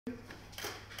Especially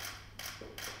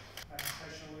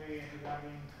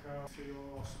regarding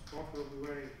your support, will be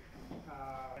very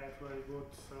good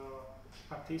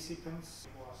participants.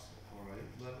 All right,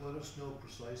 let us know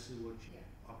precisely what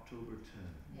October 10.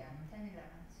 Yeah, 10-11.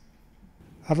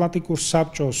 ატლანტიკურ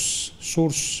საბჭოს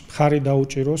სურს მხარი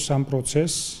დაუჭიროს ამ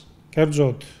პროცესს,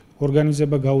 კერძოდ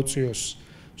ორგანიზება გაუწიოს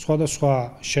სხვადასხვა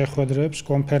შეხვედრებს,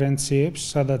 კონფერენციებს,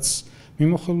 სადაც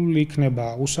მიმოხილული იქნება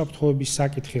უსაფრთხოების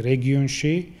საკითხი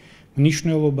რეგიონში,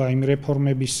 მნიშვნელობა იმ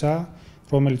რეფორმებისა,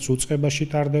 რომელიც უწყებაში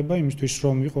ტარდება, იმისთვის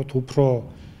რომ ვიყოთ უფრო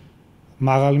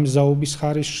მაღალი მზაობის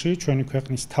ხარისხში ჩვენი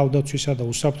ქვეყნის თავდაცვისა და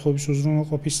უსაფრთხოების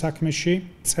უზრუნველყოფის საქმეში.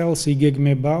 წელს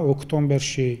იგეგმება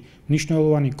ოქტომბერში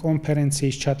მნიშვნელოვანი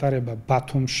კონფერენციის ჩატარება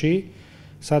ბათუმში,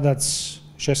 სადაც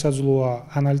შესაძლოა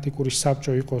ანალიტიკური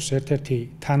საბჭო იყოს ერთ-ერთი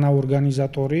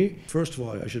თანაორგანიზატორი. First of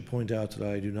all, I should point out that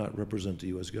I do not represent the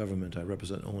U.S. government. I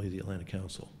represent only the Atlantic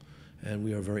Council. And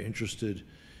we are very interested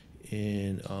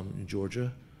in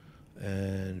Georgia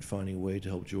and finding a way to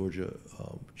help Georgia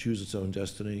choose its own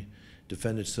destiny,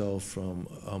 defend itself from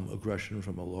aggression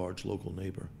from a large local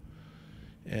neighbor.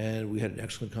 And we had an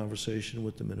excellent conversation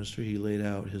with the minister. He laid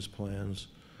out his plans,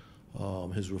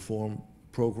 his reform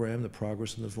program, the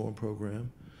progress in the reform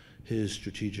program, his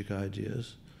strategic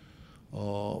ideas,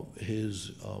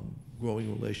 his growing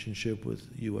relationship with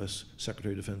U.S.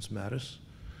 Secretary of Defense Mattis,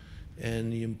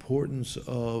 and the importance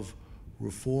of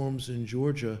reforms in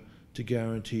Georgia to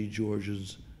guarantee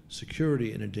Georgia's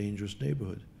security in a dangerous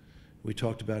neighborhood. We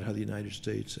talked about how the United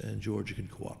States and Georgia can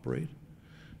cooperate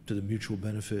to the mutual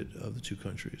benefit of the two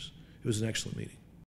countries. It was an excellent meeting.